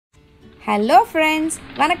Hello friends,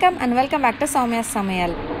 வணக்கம் and welcome back to Soumya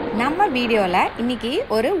சமையல். நம்ம வீடியோவில் இன்றைக்கி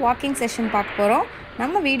ஒரு வாக்கிங் செஷன் பார்க்க போகிறோம்.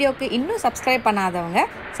 நம்ம வீடியோவுக்கு இன்னும் சப்ஸ்கிரைப் பண்ணாதவங்க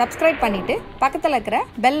சப்ஸ்கிரைப் பண்ணிவிட்டு பக்கத்தில் இருக்கிற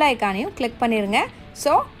பெல் ஐக்கானையும் கிளிக் பண்ணிடுங்க.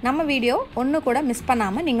 ஸோ நம்ம வீடியோ ஒன்று கூட மிஸ்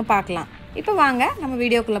பண்ணாமல் நீங்கள் பார்க்கலாம். இப்போ வாங்க நம்ம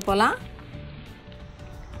வீடியோக்குள்ளே போகலாம்.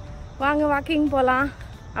 வாங்க வாக்கிங் போகலாம்.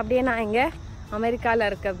 அப்படியே நான் இங்கே அமெரிக்காவில்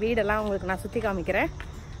இருக்க வீடெல்லாம் உங்களுக்கு நான் சுற்றி காமிக்கிறேன்.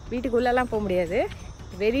 வீட்டுக்குள்ளெல்லாம் போக முடியாது,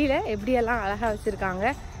 வெளியில் எப்படியெல்லாம் அழகாக வச்சுருக்காங்க,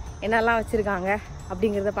 என்னெல்லாம் வச்சுருக்காங்க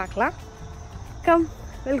அப்படிங்கிறத பார்க்கலாம். Come,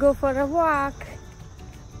 will go for a walk.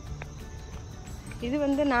 இது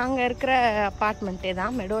வந்து நாங்கள் இருக்கிற அப்பார்ட்மெண்ட்டே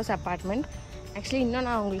தான், மெடோஸ் அப்பார்ட்மெண்ட். ஆக்சுவலி இன்னும்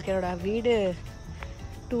நான் உங்களுக்கு என்னோட வீடு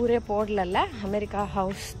டூரே போடல, அமெரிக்கா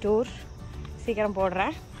ஹவுஸ் டூர் சீக்கிரம்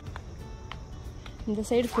போடுறேன். இந்த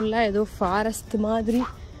சைடு ஃபுல்லாக ஏதோ ஃபாரஸ்ட் மாதிரி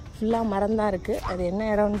ஃபுல்லாக மரம் தான் இருக்குது. அது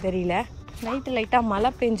என்ன இடம்னு தெரியல. நைட்டு லைட்டாக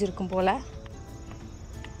மழை பெஞ்சிருக்கும் போல்,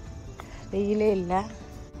 வெயிலே இல்லை.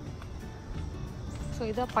 ஸோ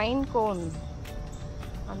இதான் பைன் கோன்,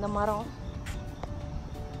 அந்த மரம்.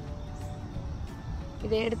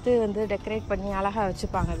 இதை எடுத்து வந்து டெக்கரேட் பண்ணி அழகாக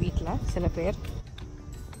வச்சுப்பாங்க வீட்டில் சில பேர்.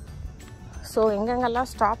 ஸோ எங்கெங்கெல்லாம்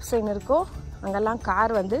ஸ்டாப் சைன் இருக்கோ அங்கெல்லாம்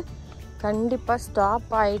கார் வந்து கண்டிப்பாக ஸ்டாப்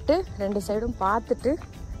ஆகிட்டு ரெண்டு சைடும் பார்த்துட்டு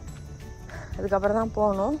அதுக்கப்புறம் தான்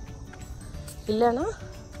போகணும். இல்லைன்னா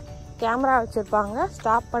கேமரா வச்சுருப்பாங்க,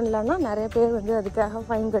 ஸ்டாப் பண்ணலன்னா நிறைய பேர் வந்து அதுக்காக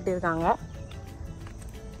ஃபைன் கட்டியிருக்காங்க.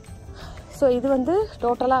 ஸோ இது வந்து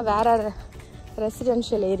டோட்டலாக வேறு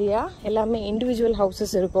ரெசிடென்ஷியல் ஏரியா, எல்லாமே இண்டிவிஜுவல்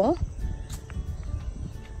ஹவுசஸ் இருக்கும்.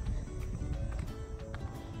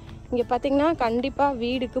 இங்கே பார்த்தீங்கன்னா கண்டிப்பாக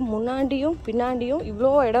வீடுக்கு முன்னாடியும் பின்னாடியும்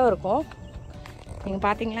இவ்வளோ இடம் இருக்கும். நீங்கள்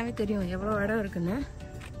பார்த்தீங்கன்னாவே தெரியும் எவ்வளோ இடம் இருக்குன்னு.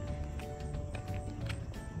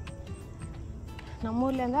 நம்ம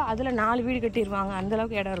ஊரில் இருந்தால் அதில் 4 வீடு கட்டிடுவாங்க,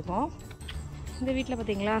 அந்தளவுக்கு இடம் இருக்கும். இந்த வீட்டில்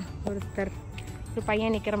பார்த்தீங்களா ஒரு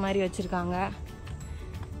பையன் நிற்கிற மாதிரி வச்சுருக்காங்க.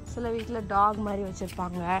 சில வீட்டில் டாக் மாதிரி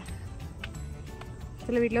வச்சுருப்பாங்க,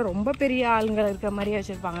 சில வீட்டில் ரொம்ப பெரிய ஆளுங்க இருக்கிற மாதிரியே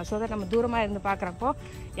வச்சுருப்பாங்க. ஸோ தட் நம்ம தூரமாக இருந்து பார்க்குறப்போ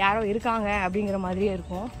யாரோ இருக்காங்க அப்படிங்கிற மாதிரியே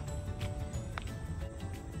இருக்கும்.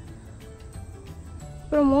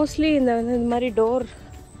 அப்புறம் மோஸ்ட்லி இந்த மாதிரி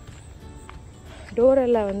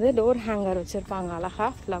டோரில் வந்து டோர் ஹேங்கர் வச்சுருப்பாங்க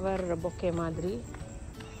அழகாக, ஃப்ளவர் பொக்கே மாதிரி.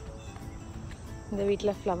 இந்த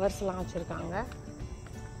வீட்டில் ஃப்ளவர்ஸ்லாம் வச்சுருக்காங்க.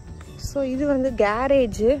 ஸோ இது வந்து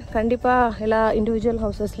கேரேஜு, கண்டிப்பாக எல்லா இண்டிவிஜுவல்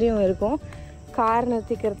ஹவுசஸ்லேயும் இருக்கும். Car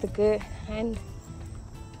நிறுத்திக்கிறதுக்கு and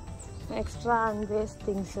extra and waste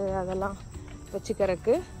things அதெல்லாம்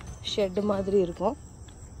வச்சுக்கிறதுக்கு ஷெட்டு மாதிரி இருக்கும்.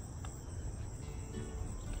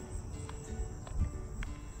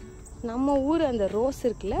 நம்ம ஊர் அந்த ரோஸ்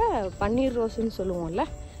இருக்குல்ல, பன்னீர் ரோஸுன்னு சொல்லுவோம்ல,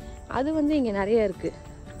 அது வந்து இங்கே நிறைய இருக்குது.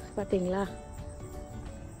 பார்த்தீங்களா?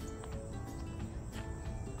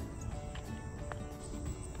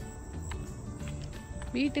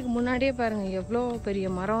 வீட்டுக்கு முன்னாடியே பாருங்கள் எவ்வளோ பெரிய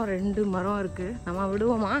மரம், 2 மரம் இருக்குது. நம்ம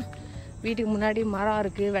விடுவோமா? வீட்டுக்கு முன்னாடி மரம்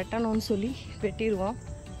இருக்குது, வெட்டணும்னு சொல்லி வெட்டிடுவோம்.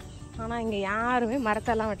 ஆனால் இங்கே யாருமே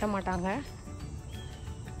மரத்தெல்லாம் வெட்ட மாட்டாங்க.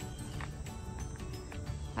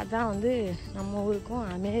 அதுதான் வந்து நம்ம ஊருக்கும்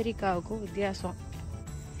அமெரிக்காவுக்கும் வித்தியாசம்.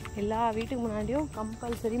 எல்லா வீட்டுக்கு முன்னாடியும்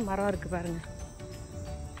கம்பல்சரி மரம் இருக்குது பாருங்கள்.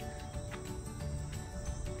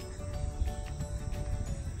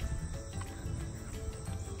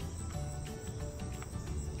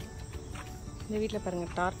 இந்த வீட்டில்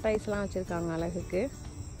பாருங்கள் டார்டாய்ஸ்லாம் வச்சுருக்காங்க அழகுக்கு.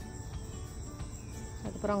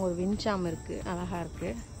 அதுக்கப்புறம் அங்கே ஒரு விஞ்சாம் இருக்குது, அழகாக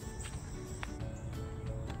இருக்குது.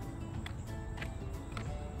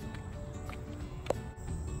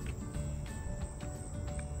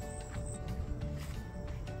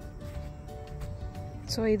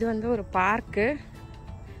 ஸோ இது வந்து ஒரு பார்க்கு.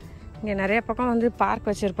 இங்கே நிறைய பக்கம் வந்து பார்க்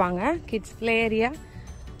வச்சுருப்பாங்க, kids play area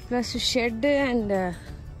plus shed and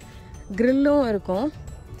க்ரில்லும் இருக்கும்.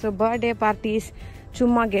 ஸோ பர்த்டே பார்ட்டிஸ்,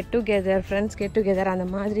 சும்மா get together, friends get together அந்த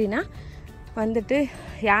மாதிரினா வந்துட்டு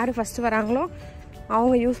யார் ஃபஸ்ட்டு வராங்களோ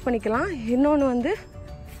அவங்க யூஸ் பண்ணிக்கலாம். இன்னொன்று வந்து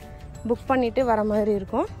புக் பண்ணிவிட்டு வர மாதிரி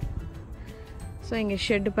இருக்கும். ஸோ இங்கே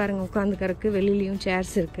ஷெட்டு பாருங்கள், உட்காந்துக்கறக்கு வெளியிலையும்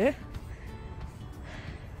சேர்ஸ் இருக்குது.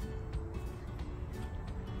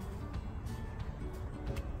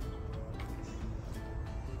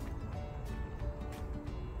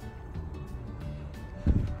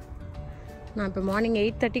 நான் இப்போ மார்னிங்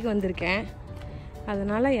 8:30க்கு வந்திருக்கேன்,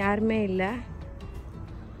 அதனால் யாருமே இல்லை.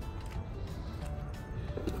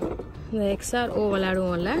 இந்த XRO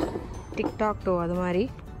விளையாடுவோம்ல, டிக்டாக் டோ, அது மாதிரி.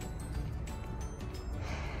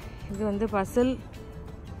 இது வந்து Basil.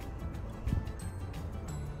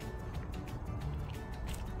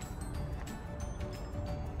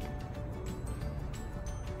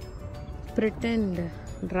 பிரிட்டண்ட்,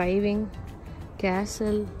 driving,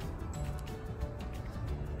 கேசல்,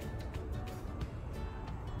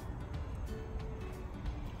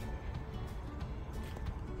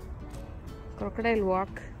 crocodile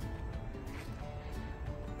walk.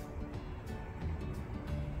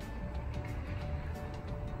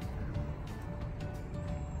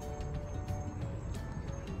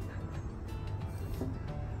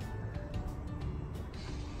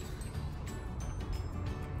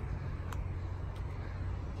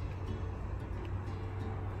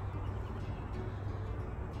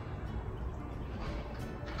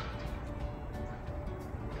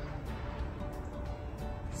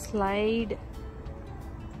 Slide.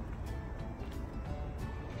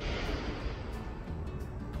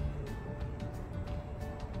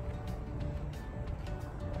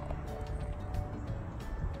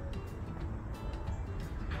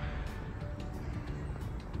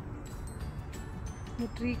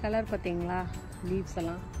 Tree color பாத்தீங்களா leaves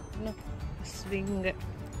எல்லாம் இன்னும் swing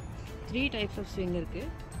 3 types of swing இருக்கு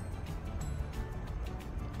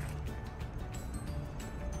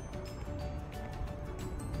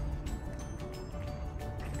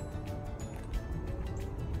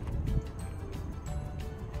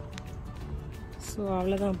ஸோ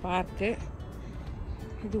அவ்வளோதான் பார்க்கு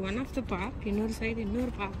இது ஒன் ஆஃப் த பார்க் இன்னொரு சைடு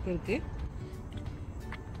இன்னொரு பார்க் இருக்கு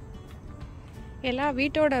எல்லா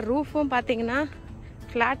வீட்டோட ரூஃபும் பார்த்தீங்கன்னா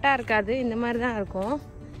ஃப்ளாட்டாக இருக்காது இந்த மாதிரி தான் இருக்கும்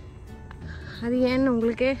அது ஏன்னு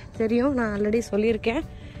உங்களுக்கே தெரியும் நான் ஆல்ரெடி சொல்லியிருக்கேன்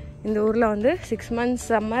இந்த ஊரில் வந்து 6 months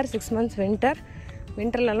சம்மர் 6 months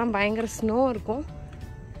வின்டர்லலாம் பயங்கர ஸ்னோ இருக்கும்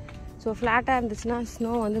ஸோ ஃப்ளாட்டாக இருந்துச்சுன்னா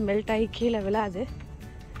ஸ்னோ வந்து மெல்ட் ஆகி கீழே விழாது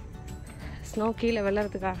ஸ்னோ கீழே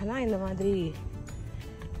விழறதுக்காக தான் இந்த மாதிரி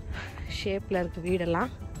ஷேப்பில் இருக்குது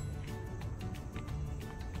வீடெல்லாம்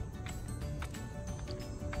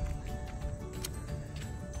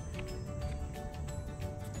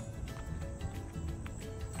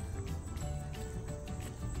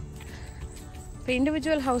இப்போ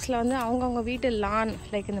இண்டிவிஜுவல் ஹவுஸில் வந்து அவங்கவுங்க வீட்டு லான்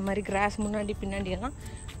லைக் இந்த மாதிரி கிராஸ் முன்னாடி பின்னாடியெல்லாம்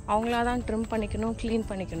அவங்களா தான் ட்ரிம் பண்ணிக்கணும் க்ளீன்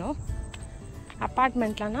பண்ணிக்கணும்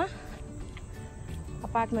அப்பார்ட்மெண்ட்லனா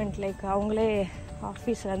அப்பார்ட்மெண்ட் லைக் அவங்களே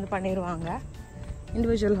ஆஃபீஸில் வந்து பண்ணிடுவாங்க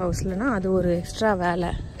இண்டிவிஜுவல் ஹவுஸ்லனா அது ஒரு எக்ஸ்ட்ரா வேலை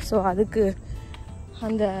ஸோ அதுக்கு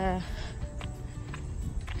அந்த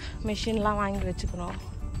மிஷின்லாம் வாங்கி வச்சுக்கணும்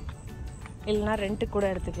இல்லைனா ரெண்ட்டுக்கு கூட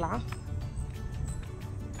எடுத்துக்கலாம்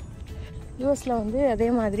யூஎஸில் வந்து அதே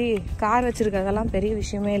மாதிரி கார் வச்சுருக்கிறதெல்லாம் பெரிய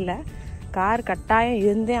விஷயமே இல்லை கார் கட்டாயம்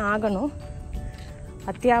இருந்தே ஆகணும்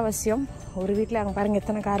அத்தியாவசியம் ஒரு வீட்டில் அங்கே பாருங்கள்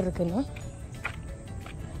எத்தனை கார் இருக்குன்னு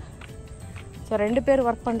ஸோ 2 பேர்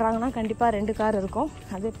ஒர்க் பண்ணுறாங்கன்னா கண்டிப்பாக 2 கார் இருக்கும்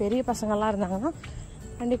அதே பெரிய பசங்கள்லாம் இருந்தாங்கன்னா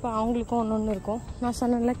கண்டிப்பாக அவங்களுக்கும் ஒன்று இருக்கும் நான்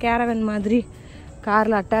சொன்னேன்ல கேரவன் மாதிரி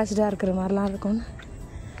காரில் அட்டாச்சாக இருக்கிற மாதிரிலாம் இருக்கும்னு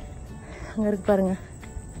அங்கே இருக்கு பாருங்கள்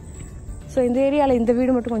ஸோ இந்த ஏரியாவில் இந்த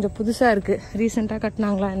வீடு மட்டும் கொஞ்சம் புதுசாக இருக்குது ரீசெண்டாக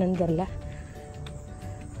கட்டினாங்களா என்னன்னு தெரில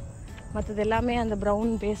மற்றது எல்லாமே அந்த ப்ரௌன்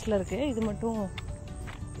பேஸில் இருக்குது இது மட்டும்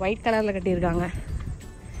ஒயிட் கலரில் கட்டியிருக்காங்க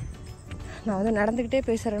நான் வந்து நடந்துக்கிட்டே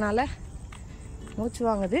பேசுகிறனால மூச்சு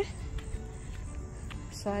வாங்குது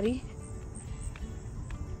சாரி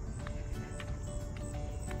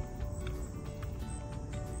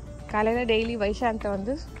காலையில் டெய்லி வைஷாந்தை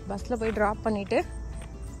வந்து பஸ்ஸில் போய் ட்ராப் பண்ணிவிட்டு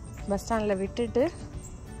பஸ் ஸ்டாண்டில் விட்டுட்டு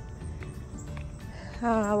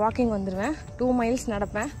வாக்கிங் வந்துடுவேன் 2 miles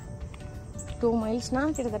நடப்பேன் 2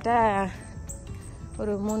 milesனால் கிட்டத்தட்ட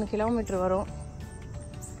ஒரு 3 கிலோமீட்டர் வரும்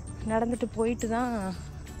நடந்துட்டு போயிட்டு தான்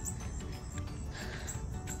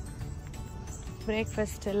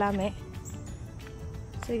பிரேக்ஃபாஸ்ட் எல்லாமே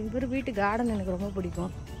ஸோ இவர் வீட்டு கார்டன் எனக்கு ரொம்ப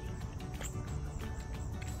பிடிக்கும்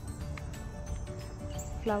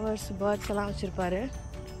ஃப்ளவர்ஸ் பேர்ட்ஸ் எல்லாம் வச்சுருப்பாரு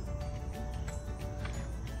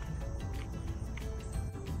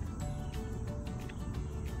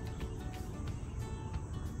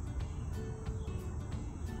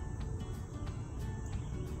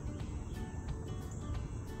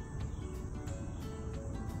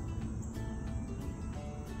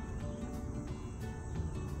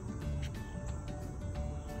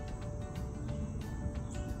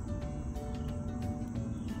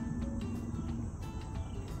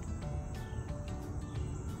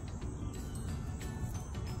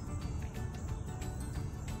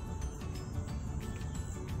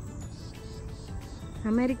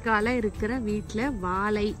அமெரிக்காவில் இருக்கிற வீட்டில்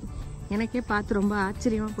வாழை எனக்கே பார்த்து ரொம்ப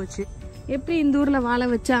ஆச்சரியமாக போச்சு எப்படி இந்த ஊரில் வாழை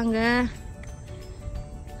வச்சாங்க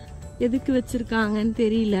எதுக்கு வச்சுருக்காங்கன்னு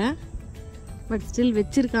தெரியல பட் ஸ்டில்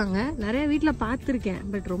வச்சுருக்காங்க நிறைய வீட்டில் பார்த்துருக்கேன்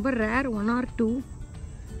பட் ரொம்ப ரேர் 1 or 2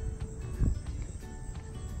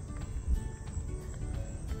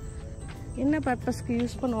 என்ன பர்பஸ்க்கு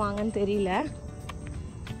யூஸ் பண்ணுவாங்கன்னு தெரியல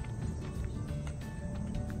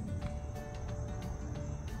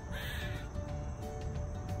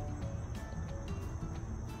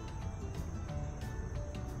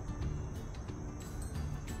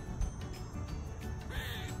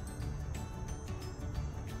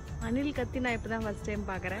அணில் கத்தி நான் இப்பதான் ஃபர்ஸ்ட் டைம்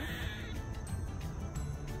பார்க்குறேன்.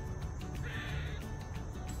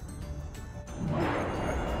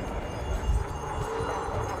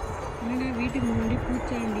 வீட்டுக்கு முன்னாடி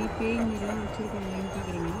பூச்சாண்டி பேய்ங்கெல்லாம் வச்சுருக்காங்கன்னு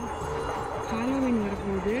பார்க்குறீங்க. ஹாலோவின்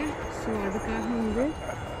வரப்போகுது. ஸோ அதுக்காக வந்து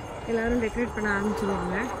எல்லோரும் டெக்கரேட் பண்ண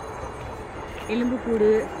ஆரம்பிச்சிடுவாங்க. எலும்புக்கூடு,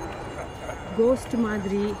 கோஸ்ட்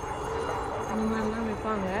மாதிரி அந்த மாதிரிலாம்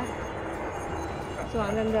வைப்பாங்க. ஸோ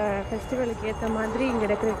அந்தந்த ஃபெஸ்டிவலுக்கு ஏற்ற மாதிரி இங்கே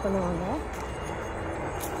டெக்கரேட் பண்ணுவாங்க.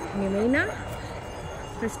 இங்கே மெயினாக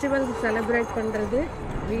ஃபெஸ்டிவலுக்கு செலிப்ரேட் பண்ணுறது,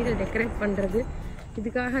 வீடை டெக்கரேட் பண்ணுறது,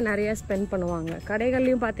 இதுக்காக நிறையா ஸ்பெண்ட் பண்ணுவாங்க.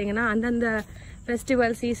 கடைகள்லையும் பார்த்தீங்கன்னா அந்தந்த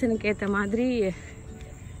ஃபெஸ்டிவல் சீசனுக்கு ஏற்ற மாதிரி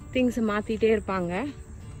திங்ஸை மாற்றிட்டே இருப்பாங்க.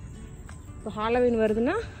 இப்போ ஹாலோவின்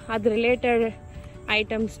வருதுன்னா அது related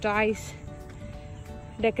items, toys,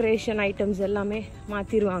 decoration items எல்லாமே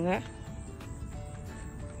மாற்றிடுவாங்க.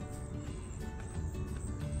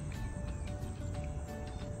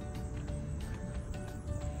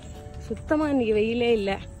 சுத்தமாக இன்றைக்கி வெயிலே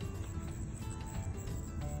இல்லை.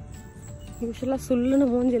 யூஸ்வலாக சுல்லுன்னு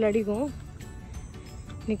மூஞ்சில் அடிக்கும்.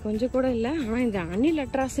 இன்னைக்கு கொஞ்சம் கூட இல்லை. ஆனால் இந்த அணில்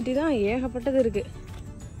அட்ராசிட்டி தான் ஏகப்பட்டது இருக்கு.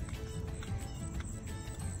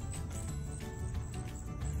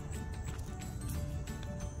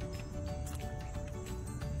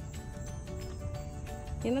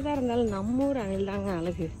 என்னதான் இருந்தாலும் நம்ம ஊர் அணில் தாங்க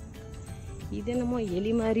அழகு. இது என்னமோ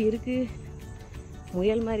எலி மாதிரி இருக்கு,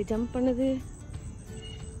 முயல் மாதிரி ஜம்ப் பண்ணுது.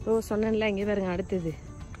 ஓ சொன்னேன்ல, இங்கே பாருங்க அடுத்தது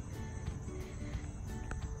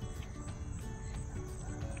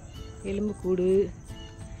எலும்புக்கூடு,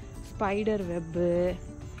 ஸ்பைடர் வெப்பு,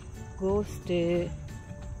 கோஸ்ட்டு.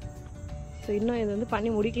 ஸோ இன்னும் இது வந்து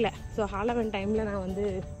பண்ணி முடிக்கல. ஸோ ஹாலோவின் டைமில் நான் வந்து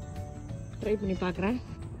ட்ரை பண்ணி பார்க்குறேன்.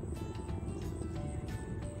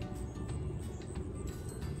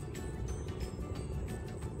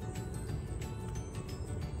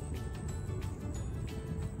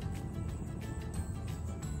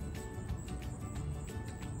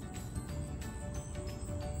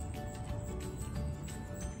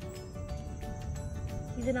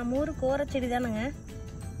 இது நம்ம ஊர் கோரச்செடி தானுங்க.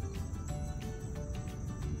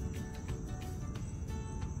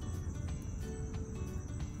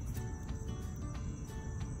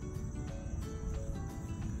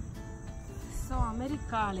 ஸோ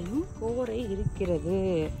அமெரிக்காலையும் கோரை இருக்கிறது.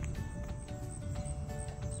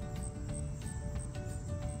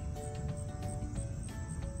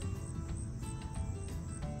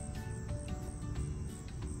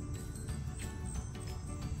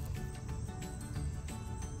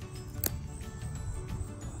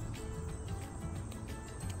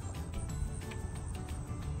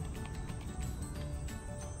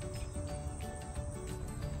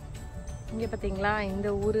 இங்கே பார்த்தீங்களா, இந்த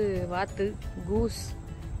ஊர் வாத்து, கூஸ்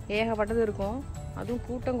ஏகப்பட்டது இருக்கும். அதுவும்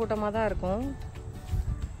கூட்டம் கூட்டமாக தான் இருக்கும்.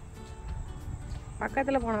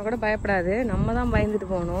 பக்கத்தில் போனால் கூட பயப்படாது, நம்ம தான் பயந்துட்டு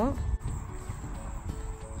போகணும்.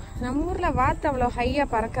 நம்ம ஊரில் வாத்து அவ்வளோ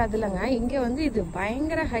ஹையாக பறக்காது இல்லைங்க. இங்கே வந்து இது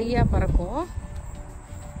பயங்கர ஹையாக பறக்கும்.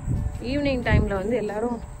 ஈவினிங் டைமில் வந்து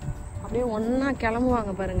எல்லோரும் அப்படியே ஒன்றா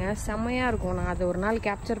கிளம்புவாங்க பாருங்கள், செம்மையாக இருக்கும். நான் அதை ஒரு நாள்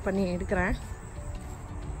கேப்சர் பண்ணி எடுக்கிறேன்.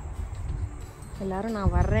 எல்லாரும்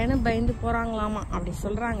நான் வர்றேன்னு பயந்து போகிறாங்களாமா, அப்படி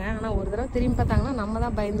சொல்கிறாங்க. ஆனால் ஒரு தடவை திரும்பி பார்த்தாங்கன்னா நம்ம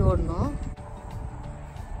தான் பயந்து ஓடணும்.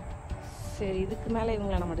 சரி, இதுக்கு மேலே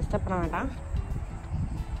இவங்களை நம்ம டிஸ்டர்ப் பண்ண வேண்டாம்.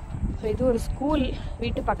 ஸோ இது ஒரு ஸ்கூல்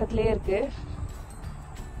வீட்டு பக்கத்துலேயே இருக்குது.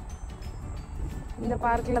 இந்த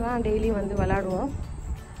பார்க்கில் தான் டெய்லி வந்து விளாடுவோம்.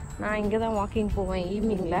 நான் இங்கே தான் வாக்கிங் போவேன்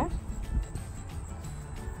ஈவினிங்கில்.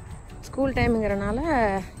 ஸ்கூல் டைமுங்கிறனால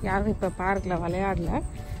யாரும் இப்போ பார்க்கில் விளையாடல.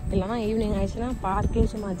 இல்லைனா ஈவினிங் ஆயிடுச்சுன்னா பார்க்கே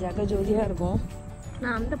சும்மா ஜகஜோதியாக இருக்கும்.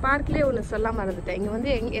 நான் அந்த பார்க்லேயே ஒன்று சொல்ல மறந்துட்டேன். இங்கே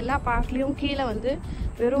வந்து எல்லா பார்க்லேயும் கீழே வந்து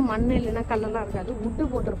வெறும் மண் இல்லைன்னா கல்லெல்லாம் இருக்காது, உட்டு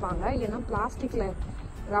போட்டிருப்பாங்க. இல்லைன்னா பிளாஸ்டிக்கில்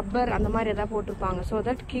ரப்பர் அந்த மாதிரி எதாவது போட்டிருப்பாங்க. ஸோ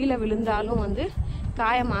தட் கீழே விழுந்தாலும் வந்து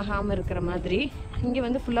காயமாகாமல் இருக்கிற மாதிரி. இங்கே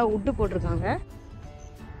வந்து ஃபுல்லாக உட்டு போட்டிருக்காங்க.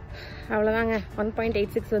 அவ்வளோதாங்க,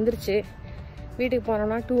 1.86 வந்துருச்சு. வீட்டுக்கு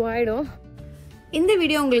போனோம்னா 2 ஆகிடும். இந்த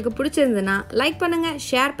வீடியோ உங்களுக்கு பிடிச்சிருந்துன்னா லைக் பண்ணுங்க,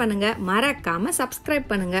 ஷேர் பண்ணுங்க, மறக்காம சப்ஸ்கிரைப்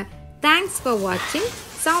பண்ணுங்க. தேங்க்ஸ் ஃபார் வாட்சிங்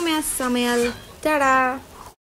சௌமியாஸ் சமையல். Ta-da!